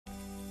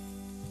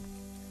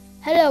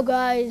Hello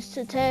guys,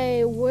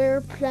 today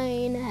we're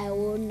playing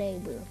Hello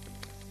Neighbor.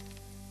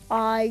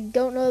 I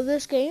don't know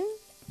this game,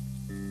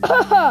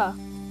 but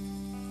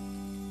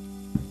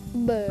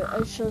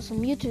I saw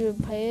some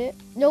YouTube play it.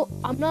 No,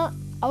 I'm not.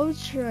 I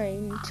was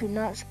trying to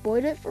not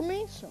spoil it for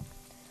me,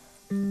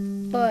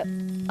 but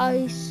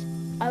I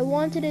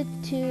wanted it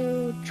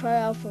to try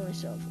out for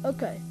myself.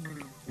 Okay.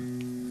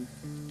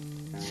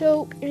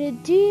 So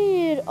it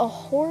did a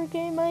horror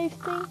game, I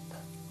think.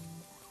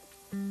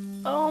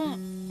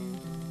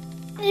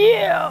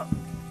 Yeah.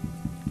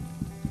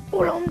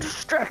 Well, I'm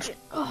distracted.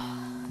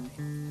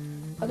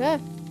 Okay.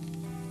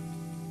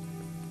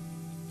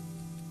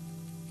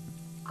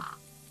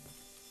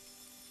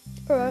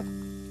 Alright.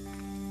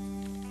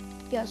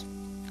 Yes.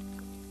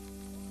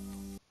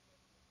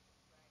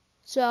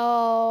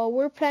 So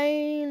we're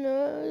playing.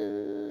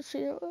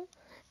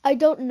 I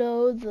don't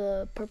know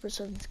the purpose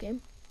of this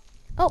game.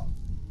 Oh,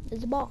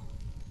 there's a ball.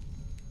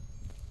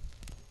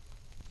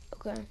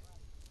 Okay.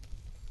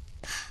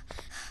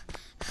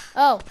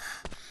 Oh.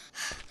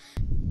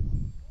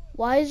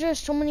 Why is there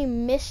so many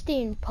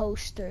missing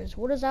posters?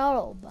 What is that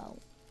all about?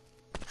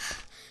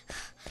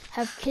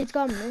 Have kids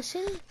gone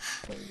missing?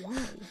 But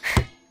why?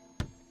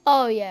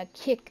 Oh yeah,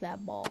 kick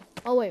that ball.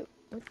 Oh wait.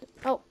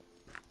 Oh.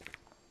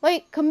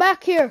 Wait, come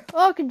back here.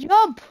 Oh, I can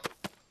jump.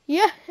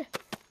 Yeah.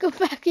 Go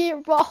back here,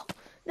 ball.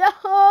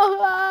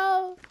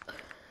 No.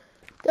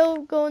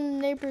 Don't go in the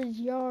neighbor's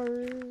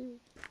yard.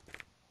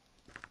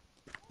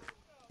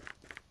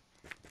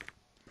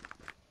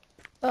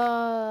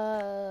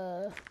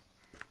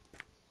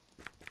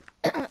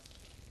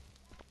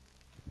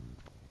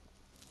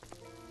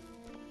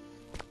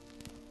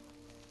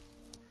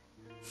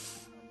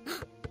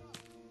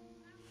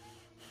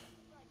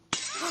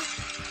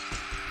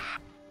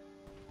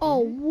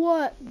 Oh,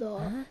 what the?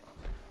 Huh?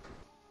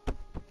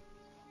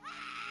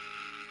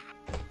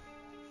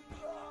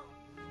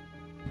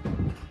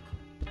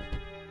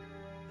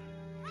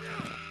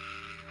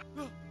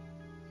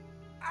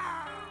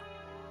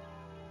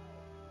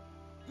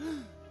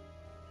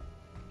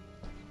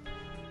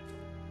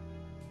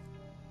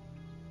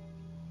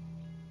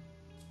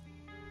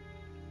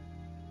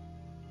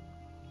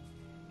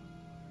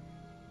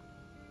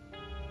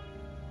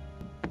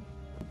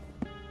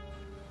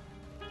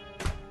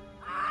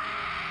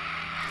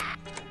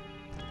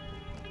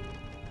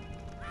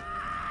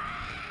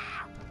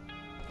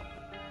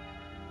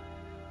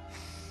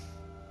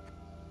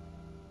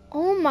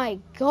 Oh my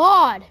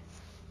god!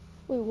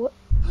 Wait, what?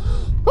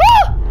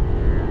 Ah!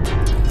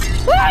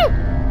 Ah!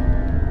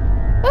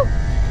 Oh,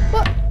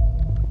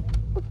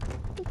 what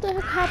the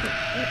heck happened?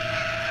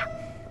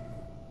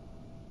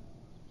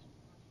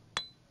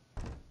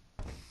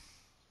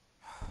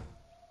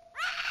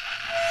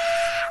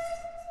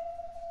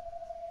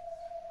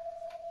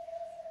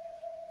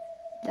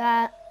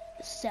 That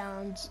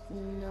sounds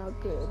not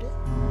good.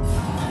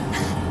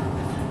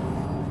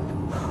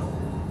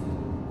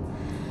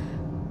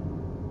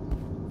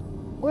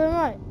 Where am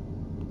I?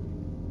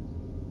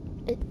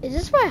 Is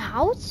this my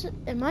house?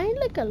 Am I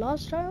like a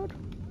lost child?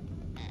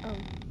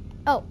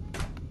 Oh.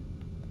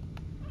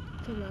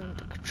 Turn on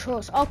the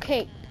controls.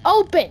 Okay,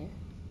 open!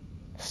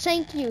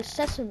 Thank you,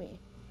 Sesame.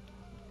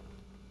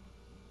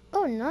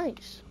 Oh,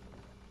 nice.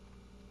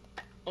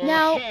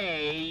 Now,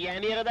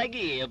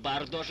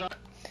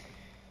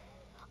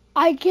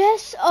 I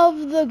guess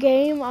of the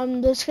game,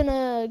 I'm just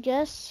gonna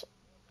guess.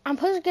 I'm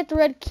supposed to get the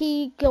red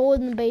key, go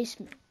in the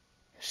basement.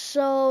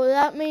 So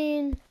that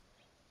means,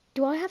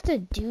 do I have to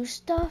do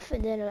stuff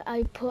and then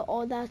I put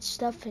all that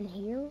stuff in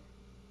here?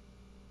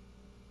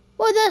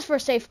 Well, that's for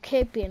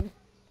safekeeping.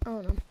 I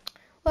don't know.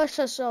 Let's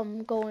just go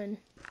in.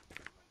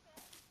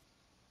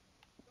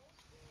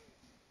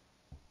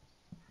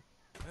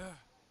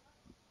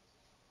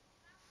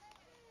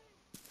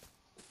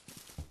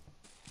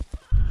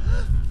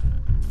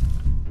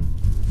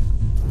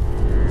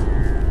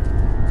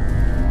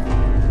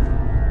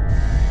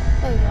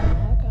 Oh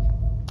yeah, okay.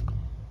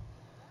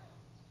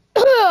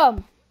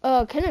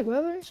 Can I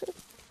grab it?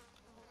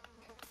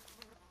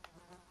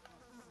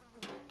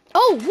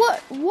 Oh, what?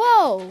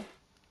 Whoa!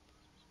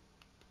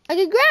 I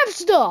can grab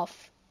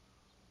stuff.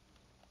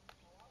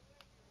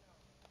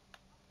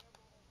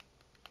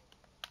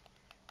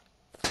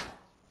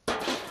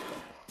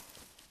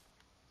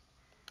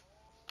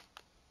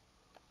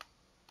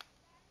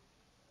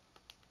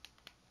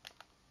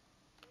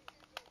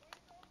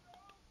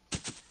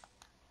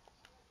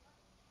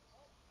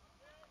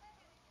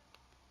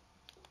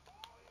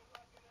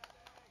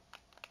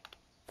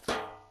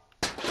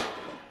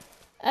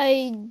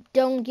 I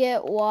don't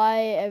get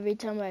why every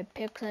time I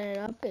pick something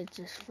up, it's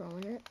just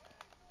throwing it.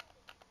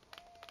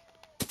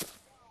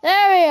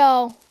 There we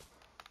go.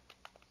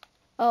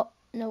 Oh,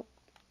 nope.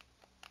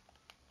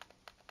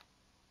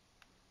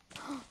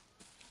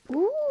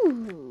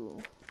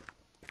 Ooh.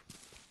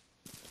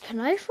 Can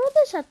I throw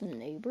this at the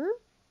neighbor?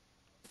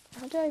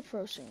 How do I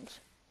throw things?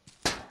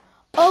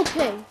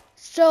 Okay,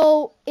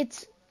 so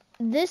it's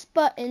this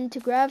button to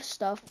grab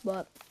stuff,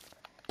 but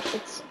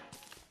it's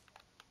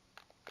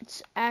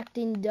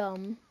acting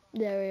dumb.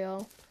 There we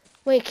go.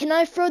 Wait, can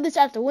I throw this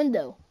out the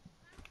window?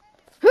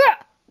 Huh!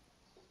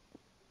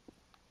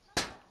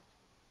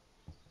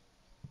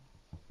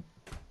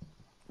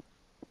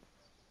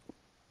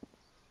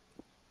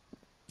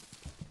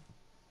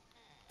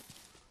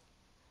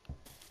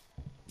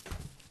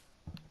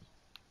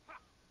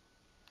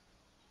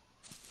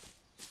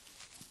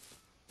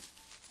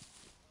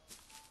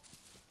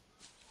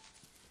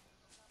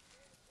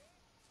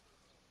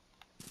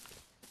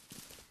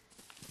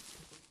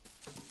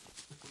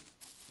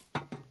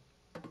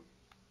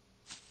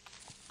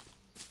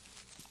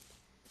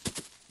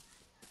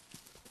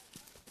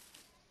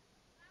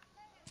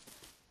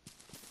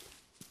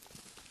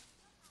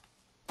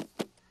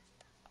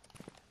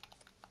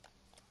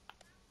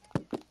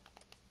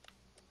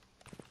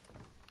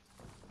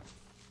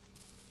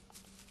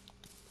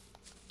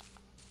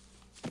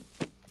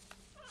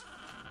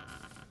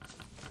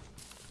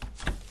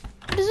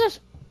 What is this?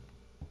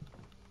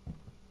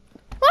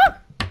 Ah!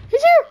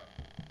 He's here!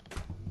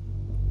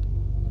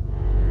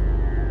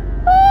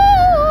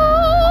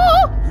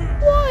 Ah!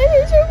 Why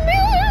is there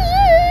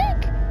music?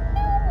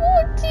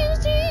 What is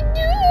he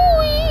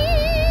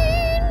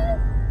doing?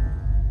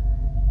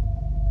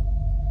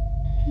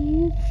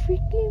 He's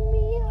freaking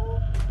me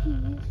out.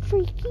 He's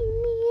freaking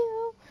me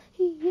out.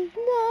 He is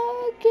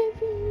not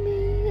giving me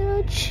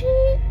a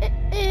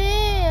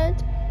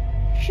chance.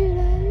 Should I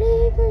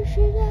leave or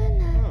should I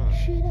not?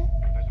 Should I?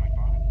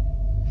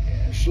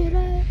 Should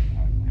I?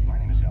 My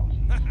name is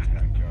Ellison. This is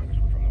Eric Jarvis.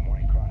 We're from the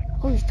Morning Chronicle.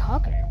 Oh, he's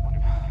talking. I wonder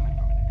if you can come in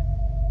for a minute.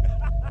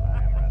 Well,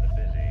 I am rather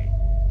busy.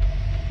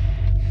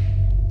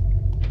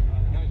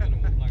 Now he's gonna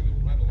move like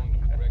right along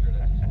the record.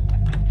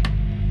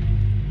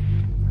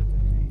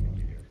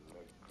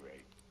 Looks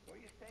great. Where are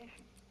you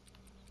stationed?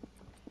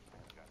 I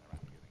haven't gotten around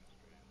to giving a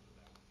straight answer to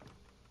that.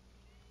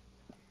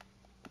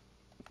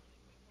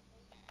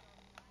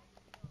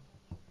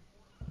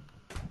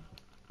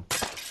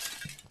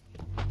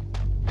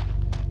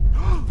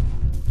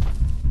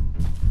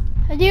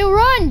 How do you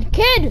run,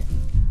 kid?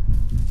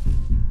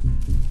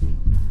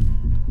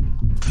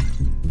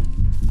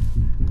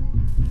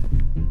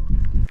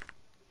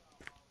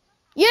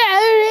 Yeah,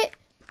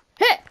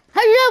 hey,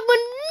 how you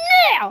doing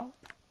now?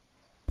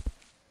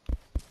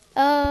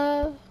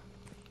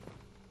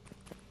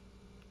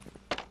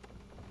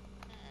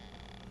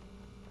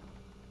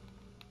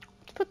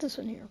 Let's put this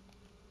in here.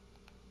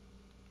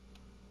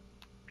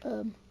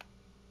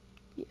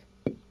 Yeah.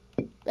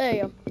 There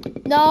you go.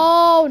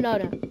 No.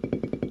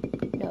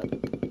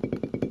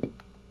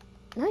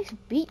 Nice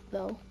beat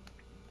though.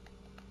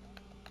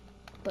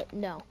 But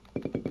no.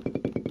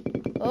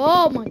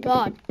 Oh my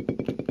god.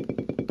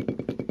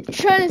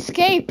 Trying to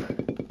escape.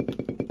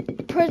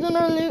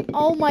 Prisoner loot.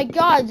 Oh my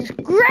god, just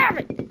grab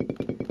it.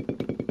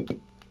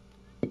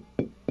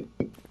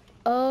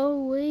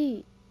 Oh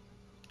wait.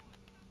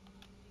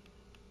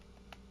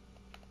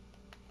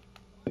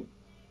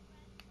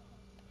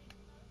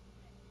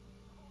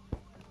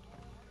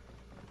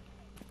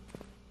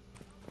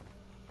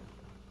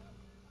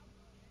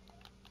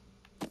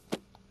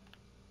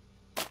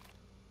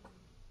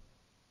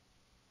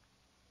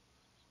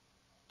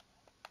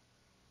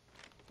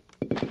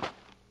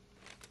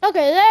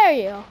 Okay, there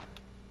you go.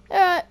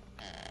 Alright.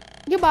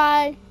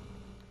 Goodbye.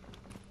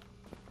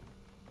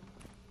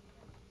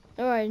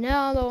 Alright,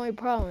 now the only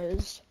problem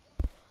is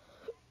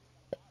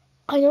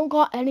I don't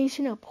got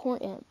anything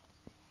important.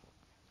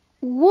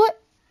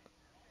 What?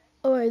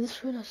 Alright,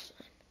 this is us.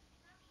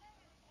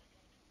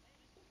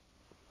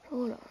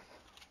 Hold on.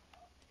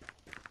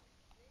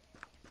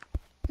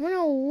 I'm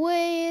gonna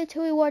wait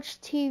until we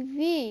watch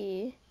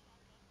TV.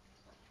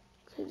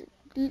 'Cause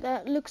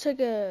that looks like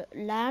a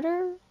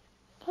ladder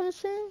kind of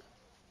thing.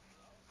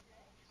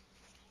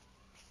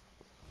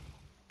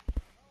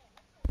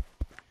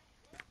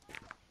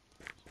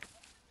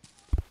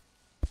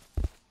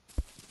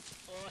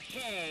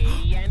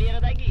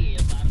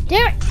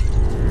 Damn it!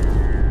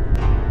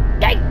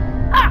 Yay!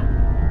 Ah!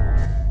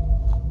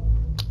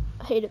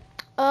 I hate it.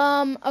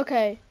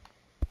 Okay.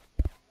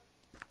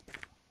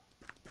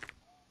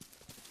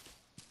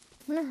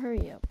 I'm gonna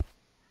hurry up.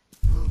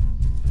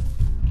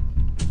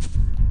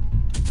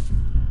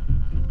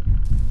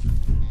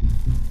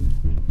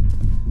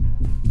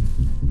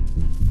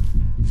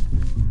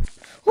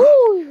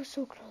 Ooh, you were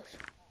so close.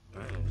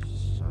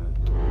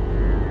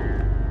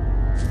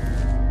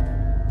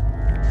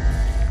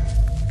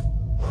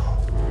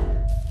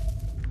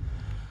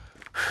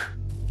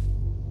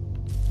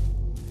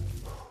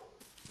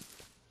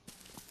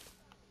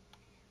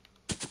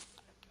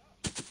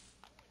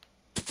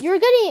 You're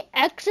getting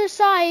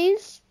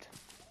exercised,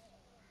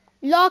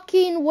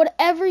 locking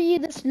whatever you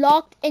just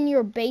locked in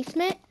your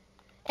basement,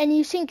 and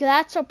you think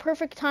that's a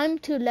perfect time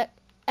to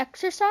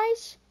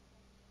exercise?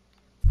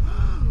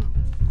 Ah!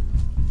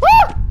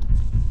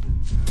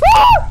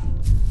 Ah!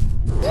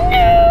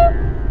 No!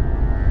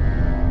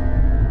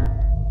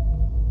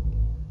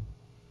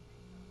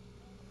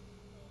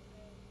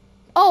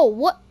 Oh,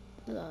 what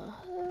the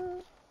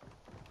hell?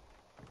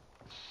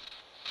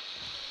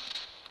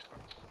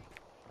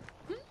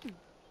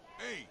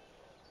 Hey.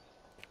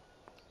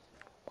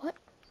 What?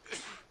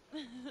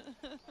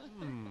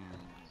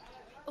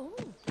 Oh,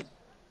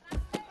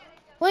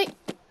 Wait,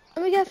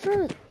 let me get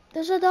through.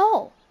 There's a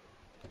doll.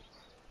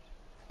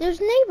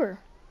 There's neighbor.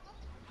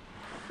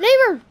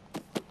 Neighbor!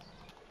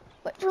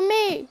 Wait for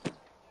me.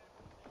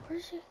 Where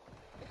is he?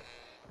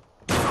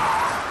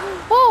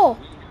 Oh!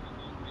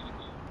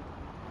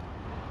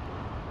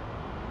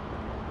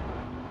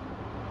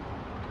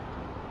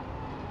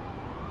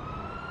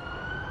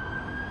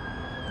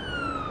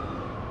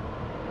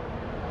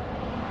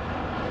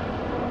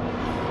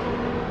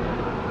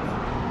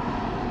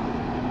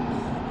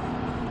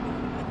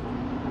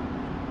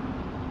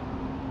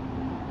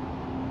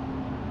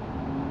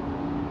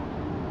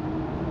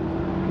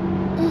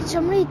 Did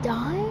somebody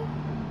die?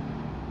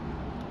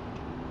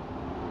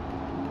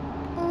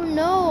 Oh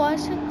no, I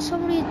think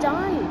somebody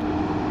died.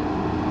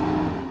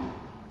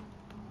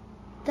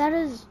 That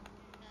is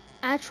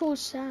actual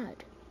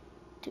sad.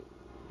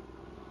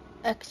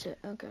 Exit,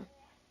 okay.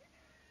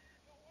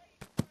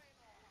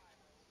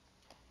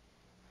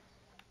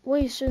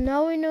 Wait, so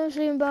now we know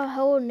something about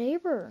Hello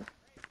Neighbor.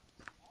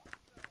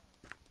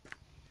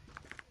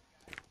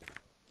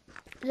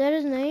 Is that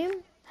his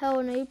name?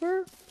 Hello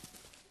Neighbor?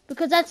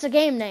 Because that's the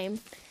game name.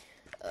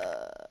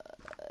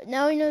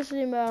 Now we know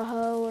something about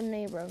Hello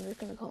Neighbor. I'm just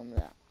gonna call him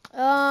that.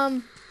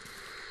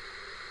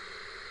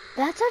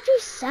 That's actually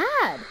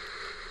sad.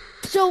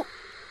 So,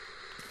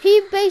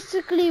 he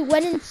basically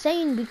went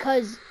insane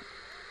because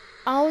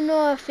I don't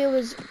know if it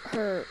was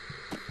her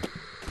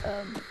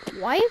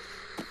wife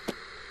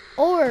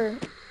or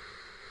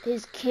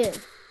his kid.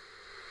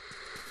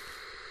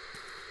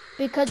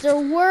 Because there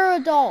were a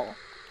doll.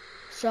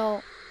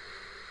 So,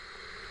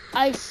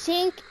 I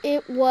think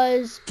it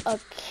was a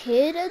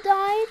kid that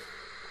died.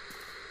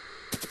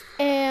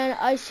 And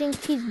I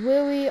think he's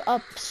really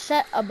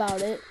upset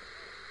about it.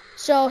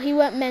 So he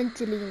went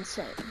mentally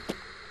insane.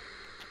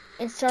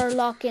 And started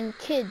locking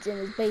kids in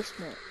his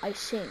basement, I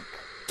think.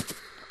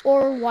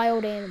 Or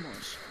wild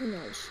animals, who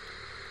knows.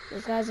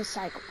 This guy's a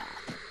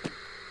psychopath.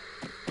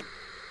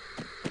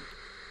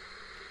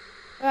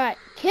 Alright,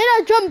 can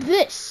I jump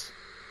this?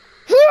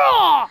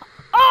 Ah!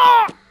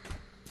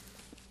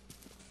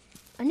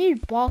 I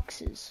need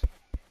boxes.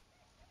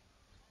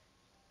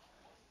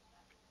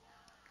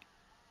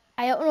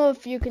 I don't know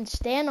if you can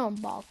stand on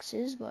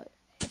boxes, but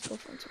let's go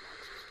find some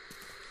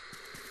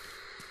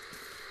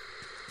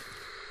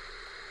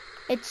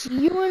boxes. It's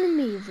you and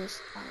me this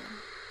time.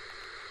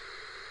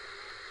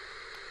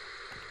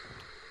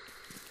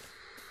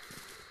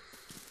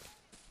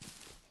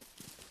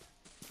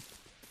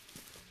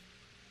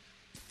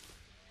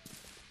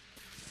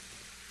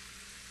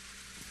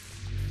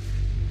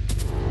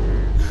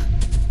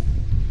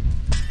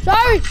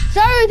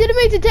 Sorry, I didn't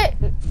mean to take.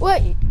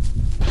 Wait.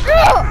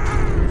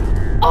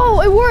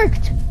 Oh, it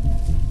worked.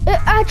 It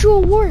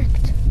actually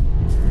worked.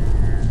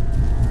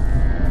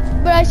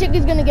 But I think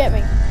he's gonna get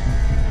me.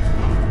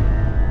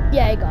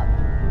 Yeah, he got me.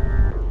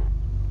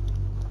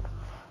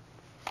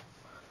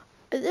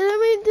 I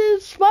didn't mean to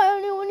spy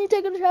on you when you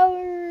take a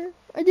shower.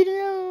 I didn't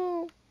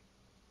know.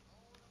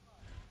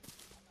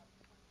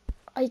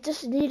 I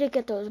just need to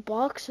get those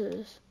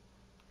boxes.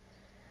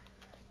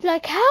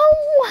 Like, how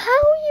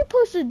are you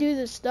supposed to do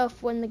this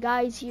stuff when the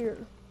guy's here?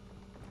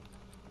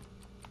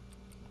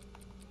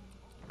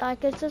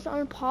 Like, it's just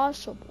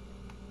impossible.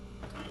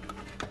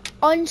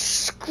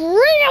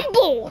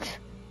 Unscrambled!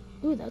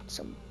 Ooh, that's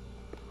some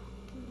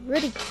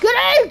really good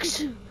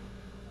eggs!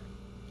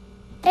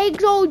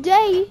 Eggs all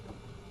day.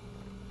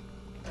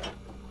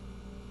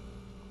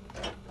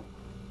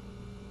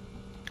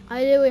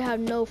 I literally have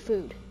no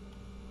food.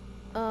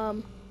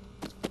 Well,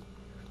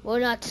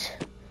 not.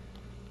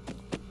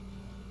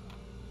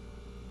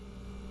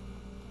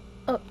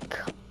 Oh,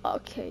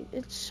 okay,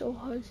 it's so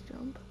hard to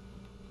jump.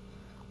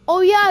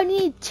 Oh yeah, I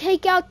need to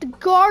take out the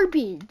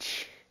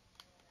garbage.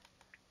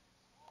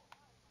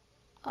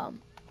 I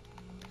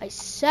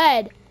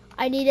said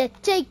I need to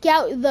take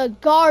out the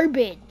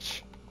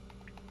garbage.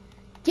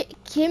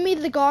 Give me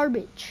the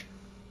garbage.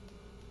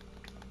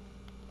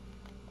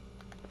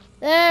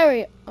 There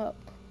we go.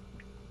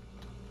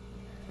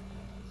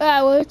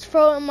 Alright, well, let's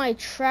throw it in my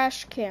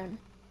trash can.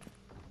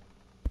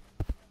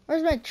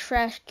 Where's my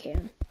trash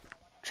can?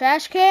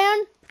 Trash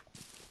can?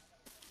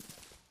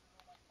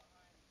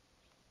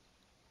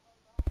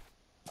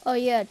 Oh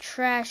yeah,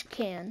 trash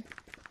can.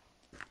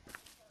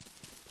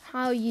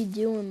 How you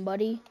doing,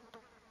 buddy?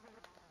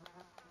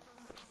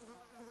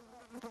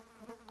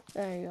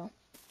 There you go.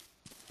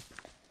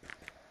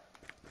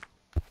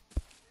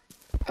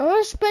 I'm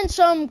gonna spend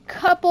some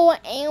couple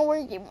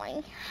hours in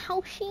my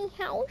house.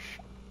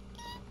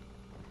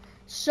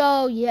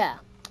 So yeah,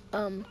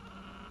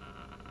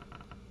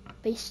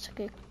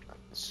 basic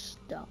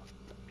stuff.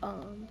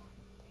 Oh,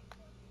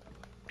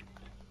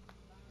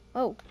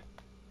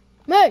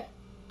 me.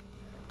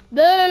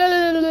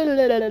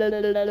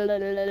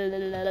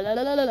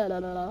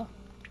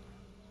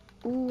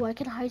 Ooh, I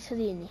can hide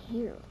something in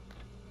here.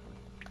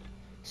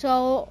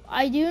 So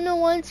I do know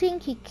one thing: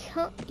 he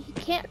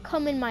can't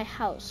come in my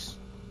house.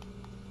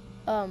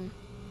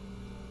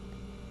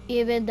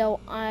 even though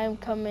I'm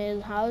coming in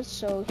his house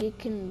so he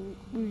can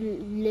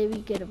really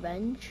get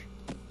revenge.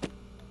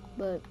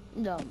 But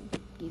no,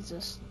 he's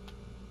just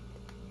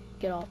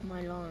get off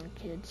my lawn,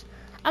 kids.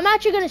 I'm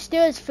actually gonna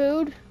steal his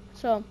food,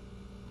 so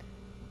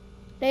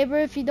neighbor,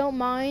 if you don't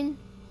mind,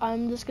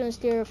 I'm just gonna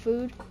steal your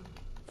food.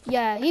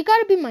 Yeah, he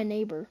gotta be my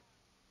neighbor.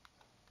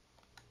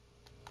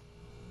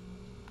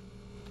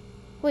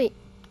 Wait,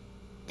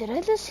 did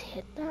I just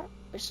hit that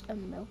with a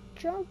milk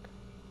jug?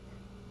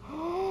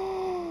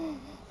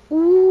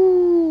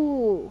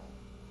 Ooh,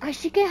 I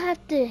think I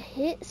have to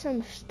hit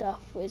some stuff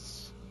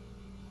with,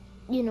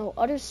 you know,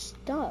 other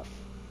stuff.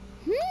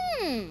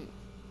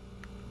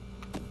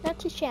 Not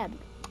too shabby.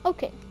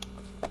 Okay,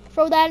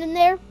 throw that in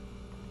there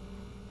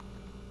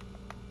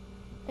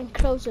and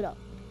close it up.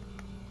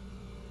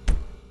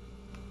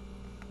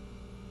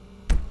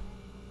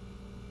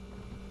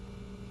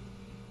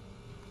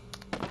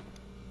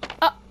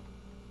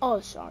 Oh,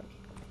 sorry.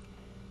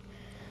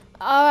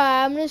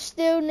 Alright, I'm gonna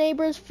steal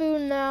neighbor's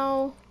food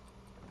now.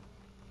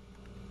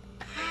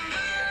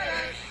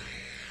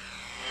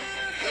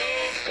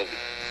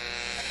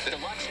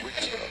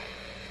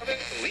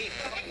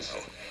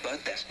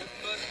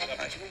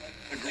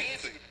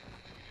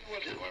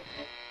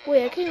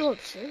 Wait, I can't go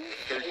upstairs?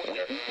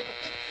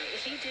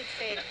 He did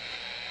say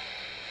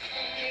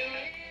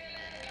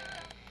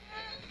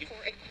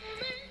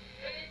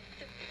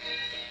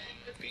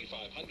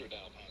P500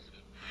 now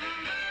positive.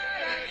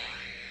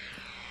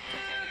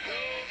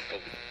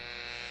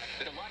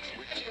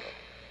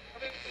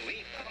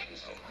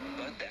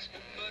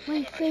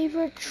 My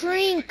favorite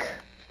drink.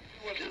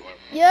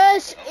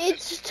 Yes,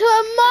 it's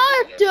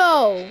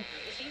tomato.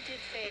 he did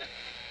say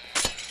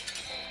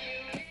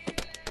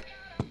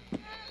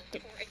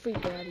Get the freak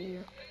out of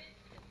here.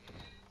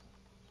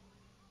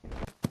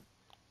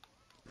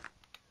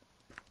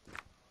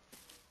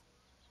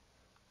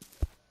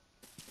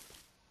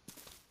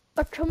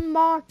 A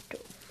tomato.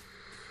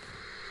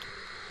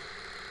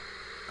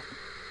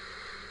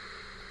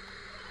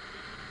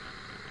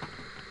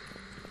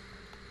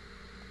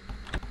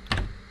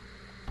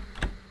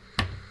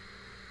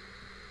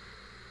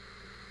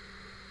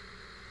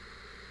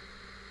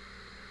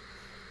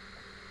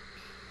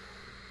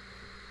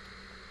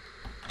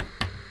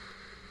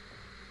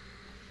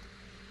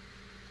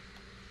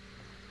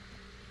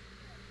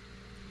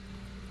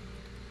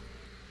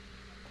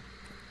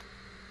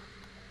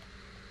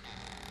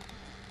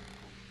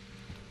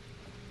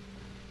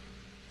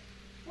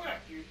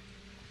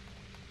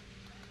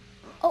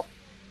 Oh.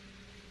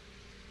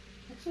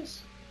 What's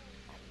this?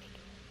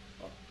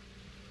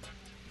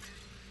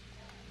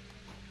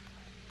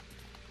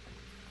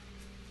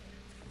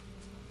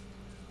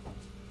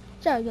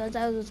 Sorry guys,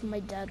 that was my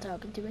dad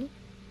talking to me.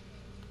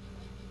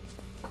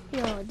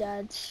 You know,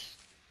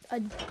 I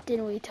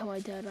didn't really tell my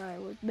dad I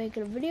was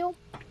making a video,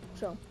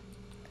 so,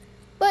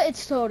 but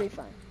it's totally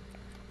fine.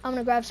 I'm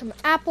gonna grab some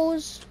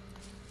apples.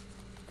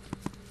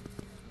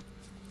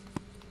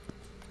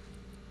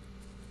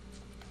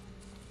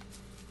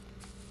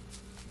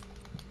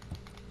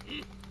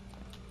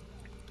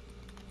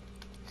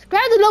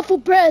 Grab the loaf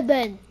of bread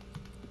then.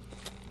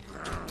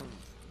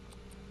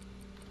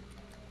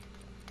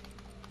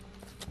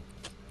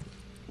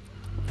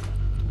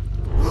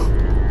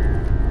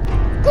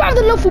 Grab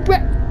the loaf of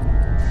bread.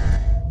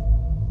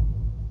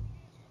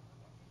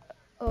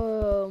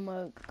 Oh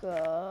my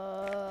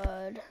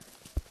god.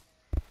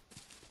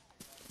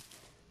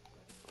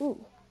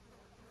 Ooh.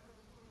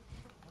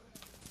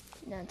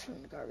 That's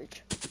from the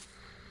garbage.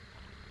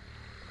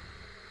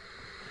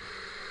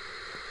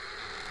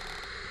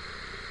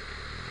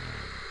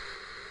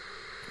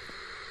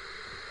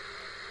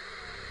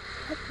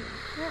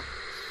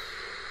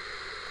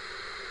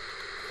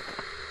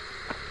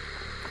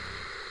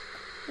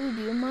 Ooh,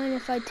 do you mind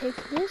if I take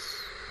this?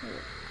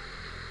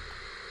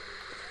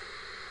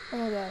 Oh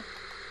my god.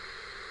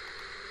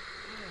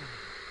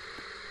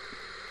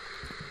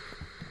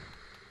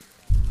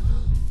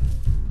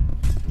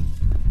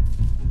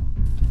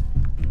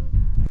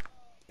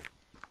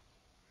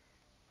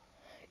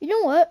 You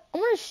know what? I'm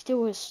gonna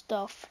steal his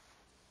stuff.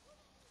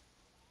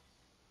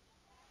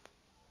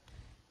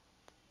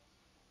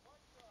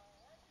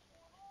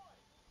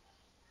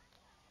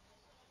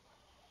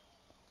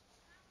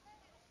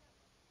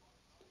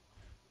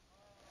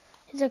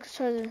 He's like,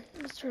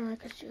 let's try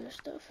to steal his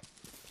stuff.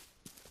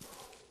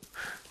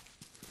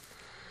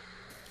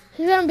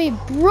 He's gonna be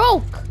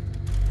broke.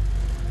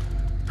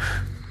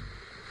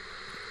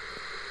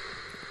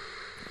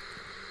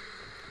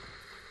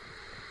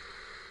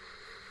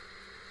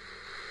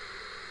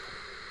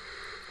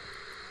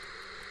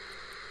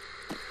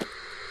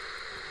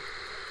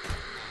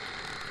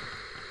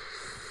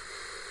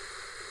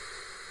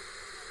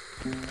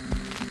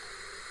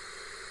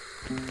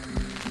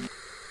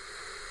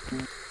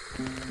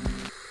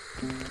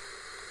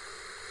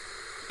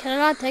 Can I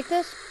not take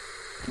this?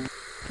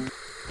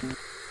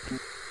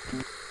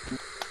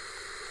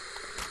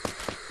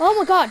 Oh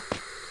my god!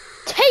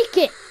 Take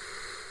it!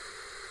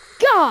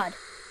 God!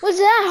 Was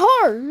it that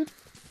hard?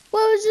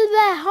 What was it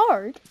that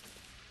hard?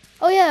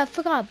 Oh yeah, I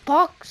forgot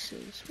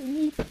boxes. We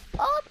need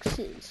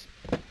boxes.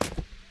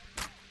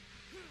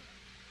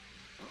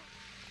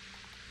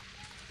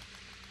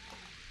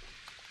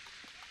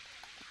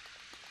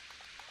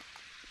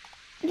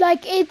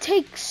 Like, it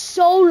takes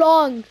so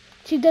long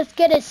to just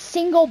get a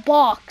single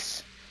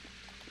box.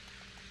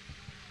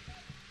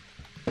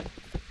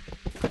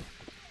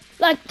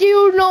 Like, do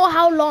you know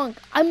how long?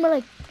 I'm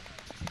like...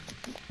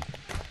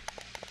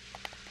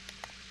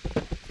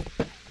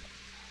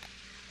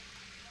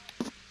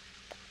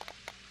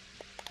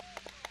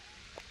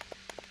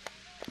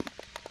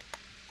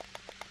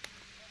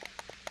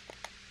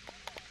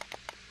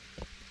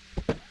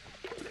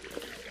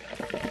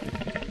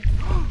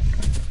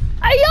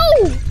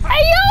 Ayo!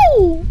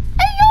 Ayo!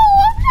 Ayo!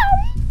 I'm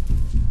sorry!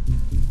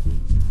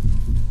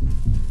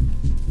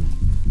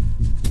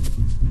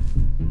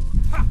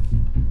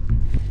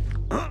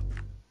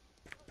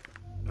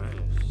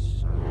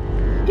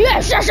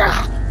 Yes, yes,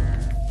 yes!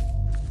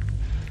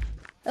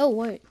 Oh,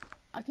 wait.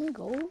 I can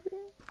go over there?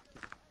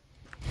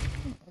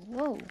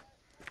 Whoa.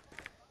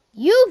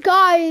 You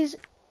guys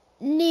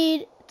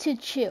need to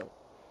chill.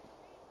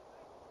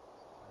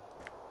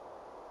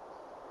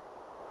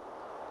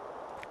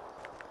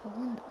 I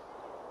wonder.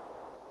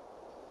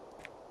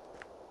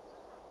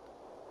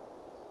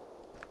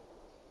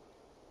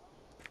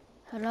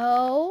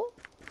 Hello?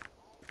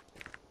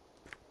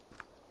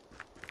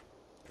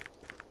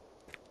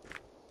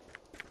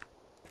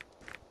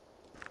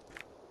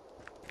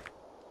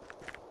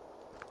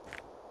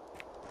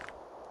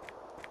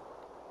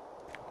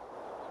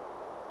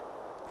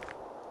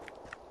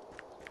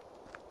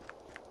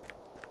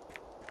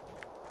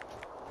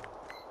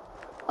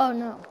 Oh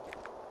no.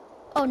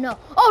 Oh no.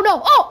 Oh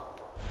no. Oh!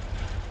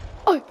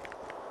 Oh!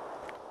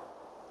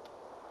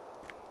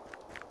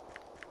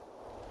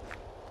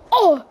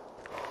 Oh!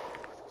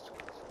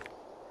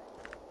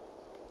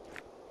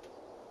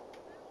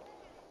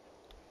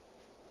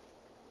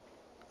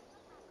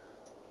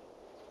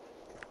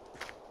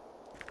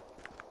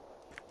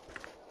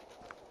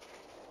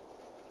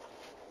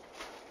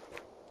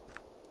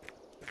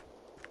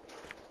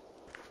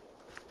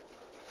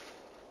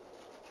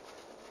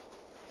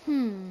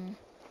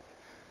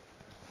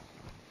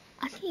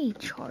 I need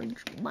to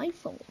charge my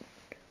phone.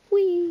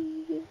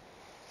 Wee.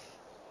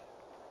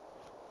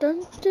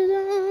 Dun dun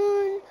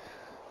dun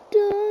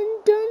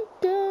dun dun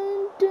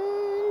dun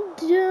dun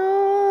dun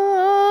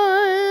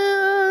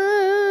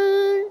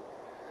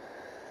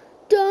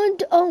dun.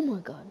 Oh my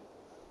god.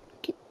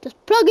 Get this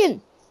plug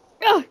in.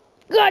 Oh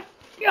god.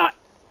 God.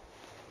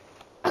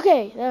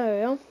 Okay, there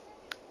we go.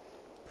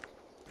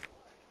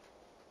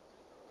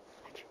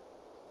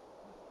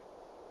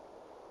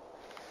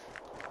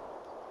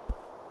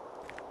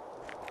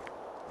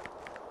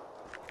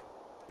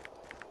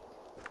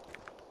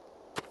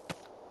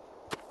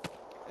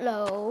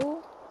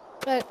 Hello.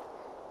 Right.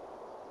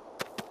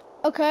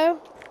 Okay.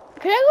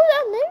 Can I go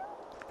down there?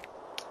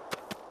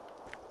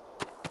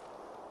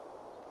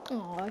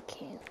 Oh, I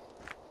can't.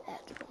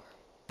 That's more.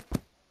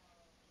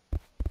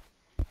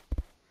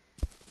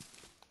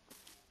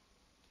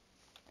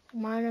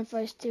 Mind if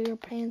I steal your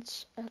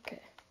pants?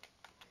 Okay.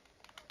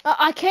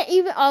 I can't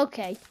even.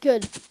 Okay.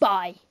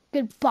 Goodbye.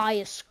 Goodbye,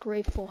 a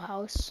grateful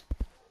house.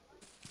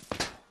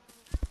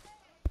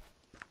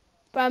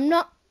 But I'm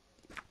not.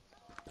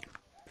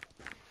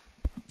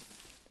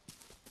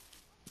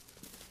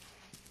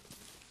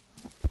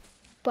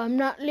 But I'm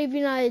not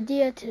leaving an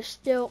idea to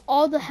steal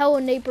all the Hello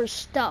Neighbors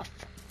stuff.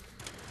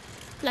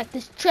 Like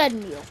this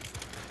treadmill.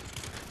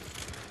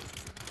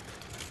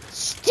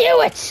 Steal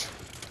it!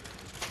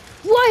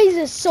 Why is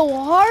this so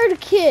hard,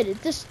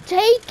 kid? Just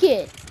take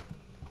it.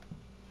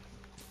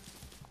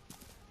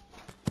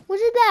 Was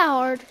it that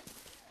hard?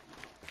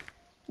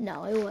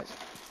 No, it wasn't.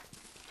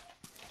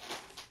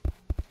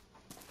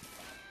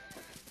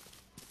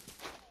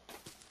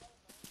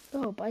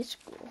 Oh,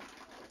 bicycle.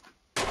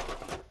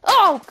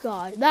 Oh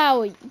god, that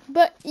was.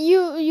 But you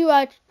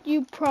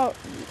kind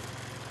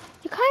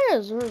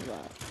of deserve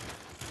that.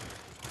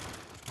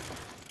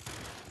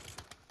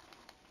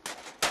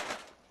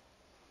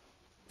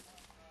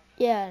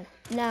 Yeah,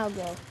 now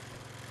go.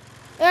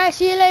 Alright,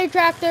 see you later,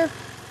 tractor.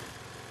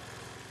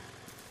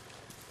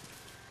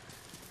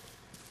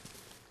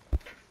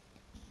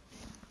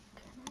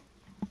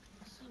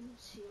 Some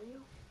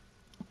cereal?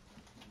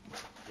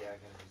 Yeah, I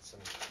gotta get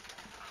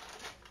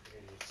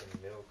some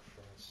milk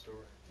from the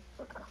store.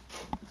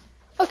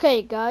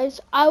 Okay,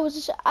 guys, I was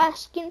just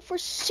asking for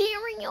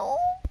cereal.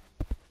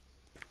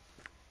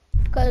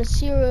 Because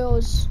cereal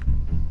is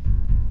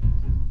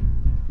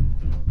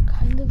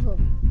kind of a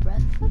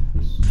breath fix.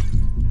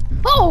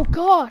 Oh,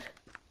 God!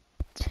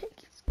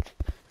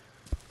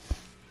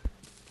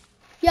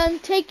 Yeah, I'm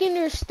taking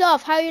your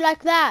stuff. How you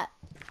like that?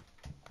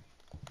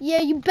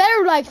 Yeah, you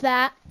better like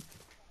that.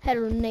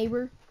 Hello,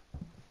 neighbor.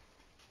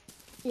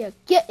 Yeah,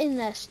 get in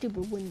that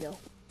stupid window.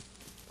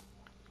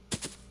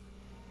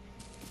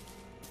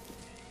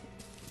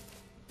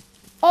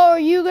 All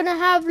you gonna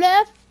have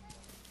left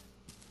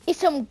is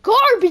some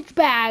garbage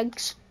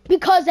bags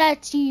because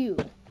that's you.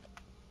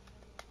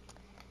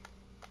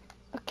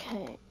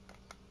 Okay.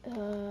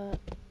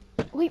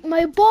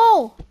 my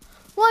ball!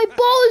 My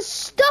ball is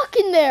stuck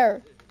in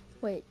there!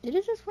 Wait, did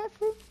it just went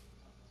through?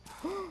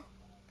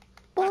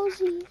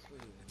 Ballsy.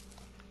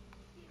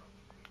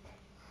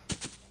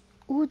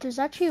 Ooh, there's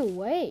actually a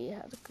way.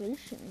 It has a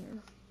glitch in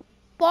here.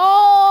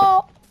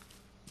 Ball!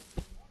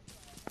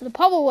 The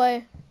proper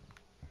way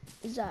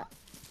is that.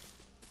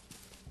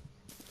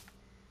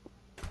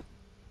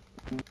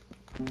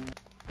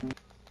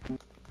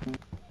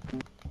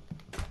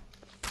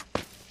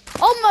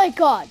 Oh my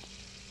god!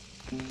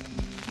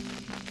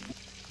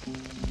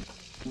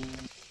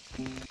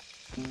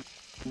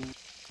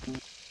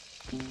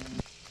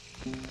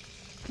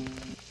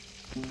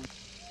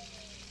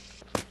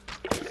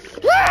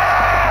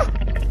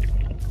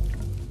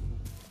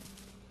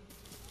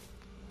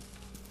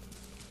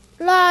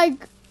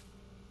 Like,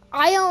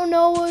 I don't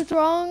know what's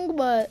wrong,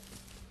 but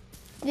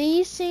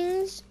these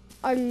things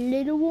are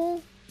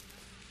literal.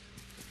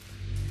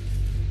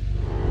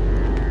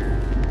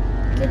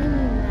 Getting me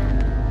mad.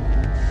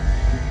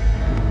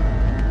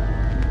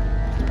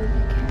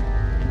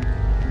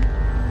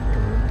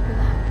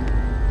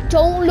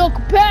 Don't look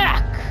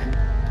back!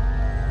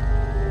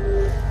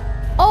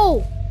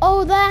 Oh,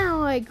 that's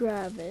how I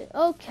grab it.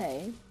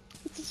 Okay.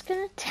 It's just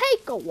gonna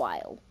take a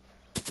while.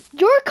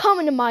 You're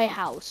coming to my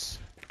house.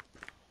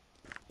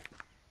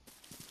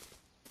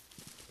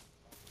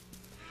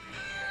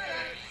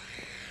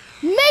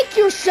 Make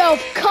yourself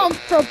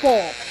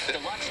comfortable.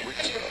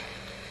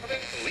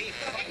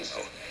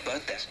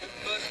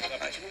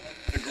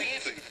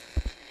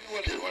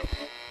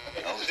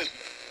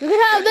 You can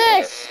have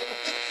this.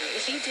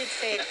 He did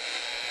say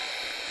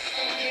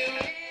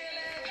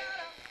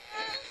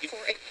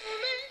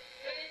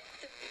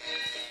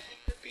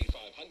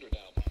P500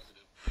 now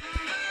positive.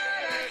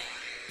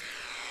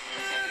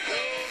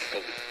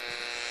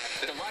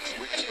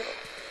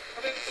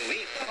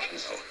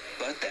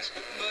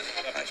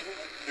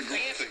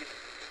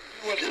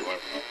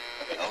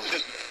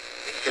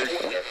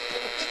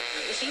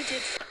 he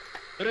did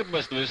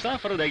Рыббествую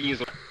сафар да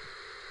гизу.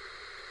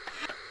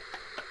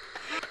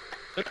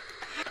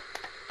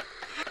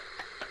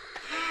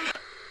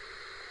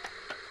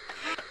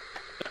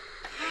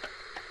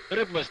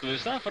 Рыббествую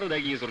сафар да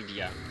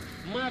гизурдья.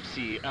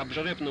 Мапси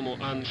обжарепному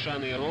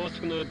аншаны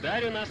роскну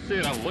дарю нас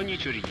сыровони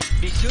чури.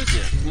 И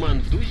сегодня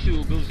ман в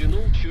дусю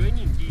глазину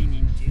чуэнин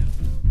динин сер.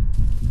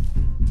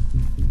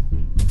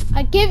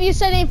 I give you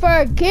something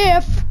for a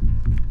gift.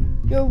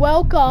 You're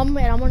welcome,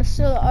 and I'm gonna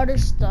sell other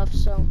stuff,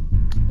 so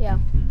yeah.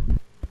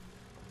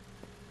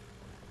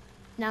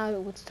 Now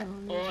what's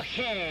time? О,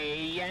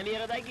 хей, я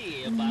мира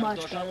даги,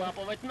 бардоша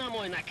лаповать на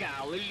мой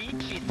накал,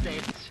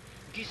 личицеть.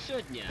 И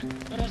сегодня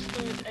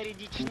растут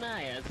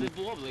редичная,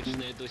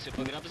 зыбовлачная дося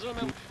по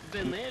грабзонам,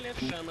 денеля в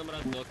шаном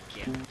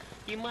радокке.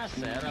 И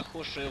масса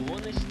рахоше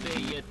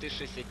вонестеє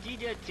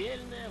тишесятидя,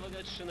 тельная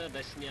вагатшина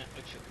досня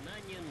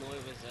очукнание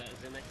нового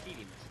за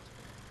насилимость.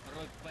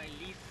 Рок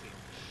полисы,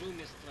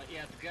 жумество и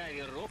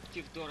отгави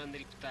ропти в доран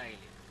рептайли.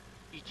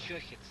 И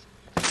чохица,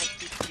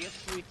 птицев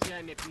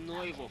слытями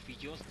пнойвов,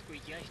 ёстку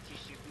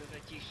ястищих на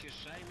затище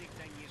шайных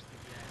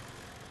донежных я.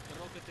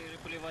 Рокоты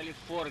поливали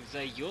форк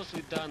за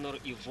ёсвы данор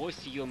и вось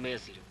ее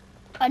мезлю.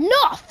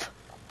 Enough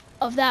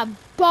of that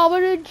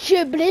bothered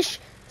gibberish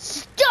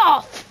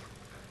stuff.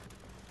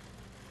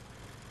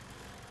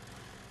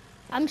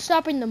 I'm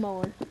stopping the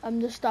mower.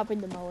 I'm just stopping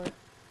the mower.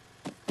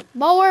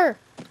 Mower!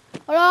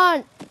 Hold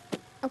on!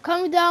 I'm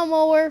coming down,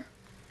 mower.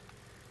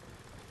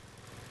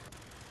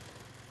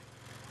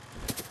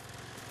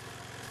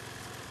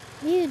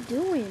 What are you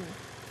doing?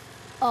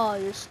 Oh,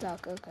 you're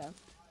stuck. Okay.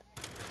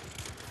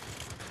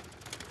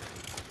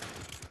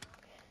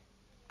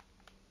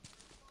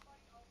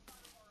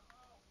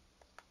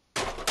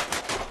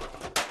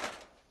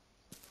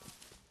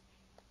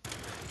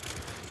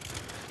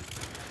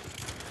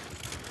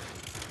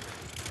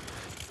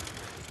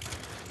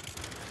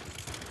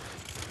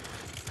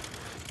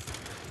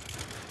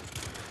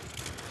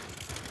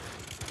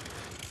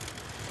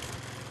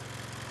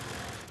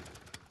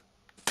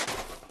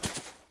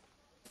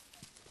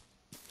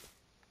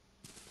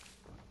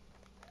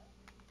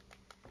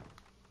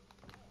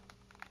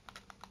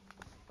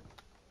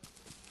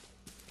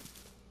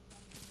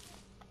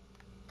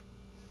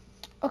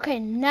 Okay,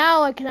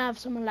 now I can have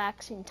some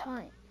relaxing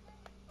time.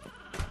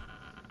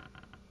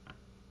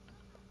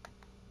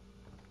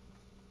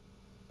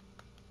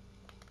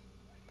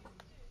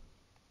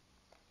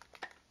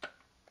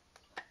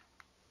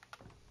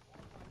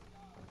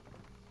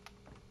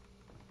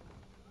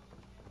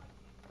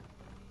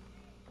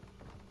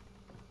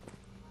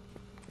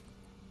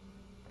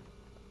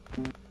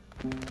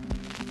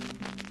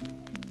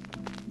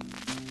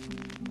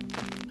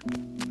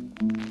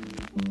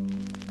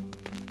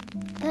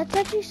 That's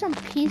actually some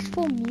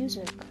peaceful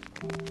music.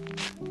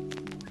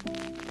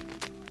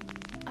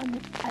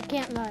 I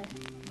can't lie.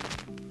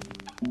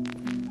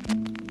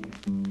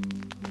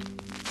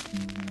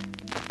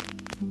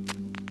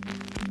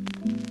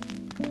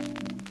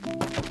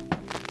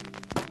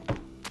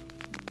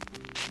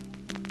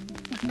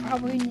 I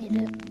probably need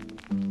it.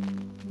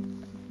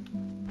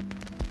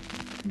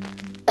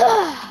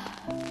 Ugh.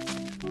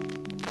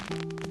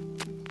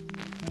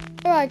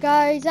 Alright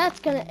guys, that's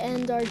gonna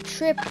end our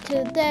trip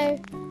today.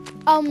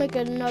 I'll make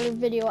another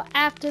video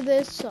after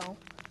this, so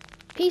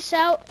peace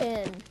out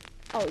and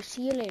I'll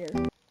see you later.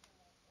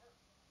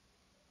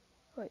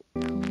 Wait.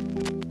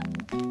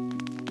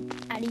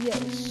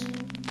 Adios.